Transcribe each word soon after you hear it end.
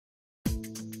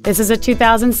This is a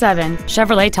 2007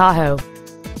 Chevrolet Tahoe.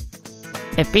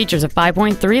 It features a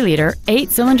 5.3-liter,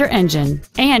 8-cylinder engine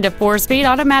and a 4-speed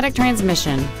automatic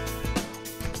transmission.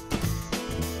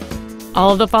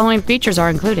 All of the following features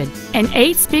are included: an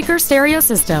 8-speaker stereo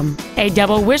system, a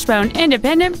double wishbone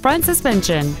independent front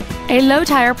suspension, a low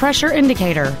tire pressure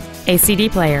indicator, a CD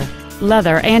player,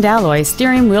 leather and alloy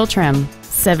steering wheel trim,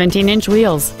 17-inch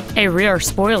wheels, a rear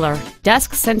spoiler,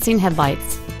 dusk sensing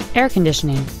headlights, air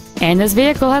conditioning, and this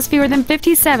vehicle has fewer than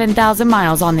 57,000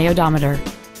 miles on the odometer.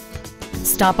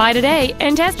 Stop by today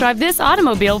and test drive this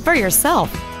automobile for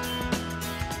yourself.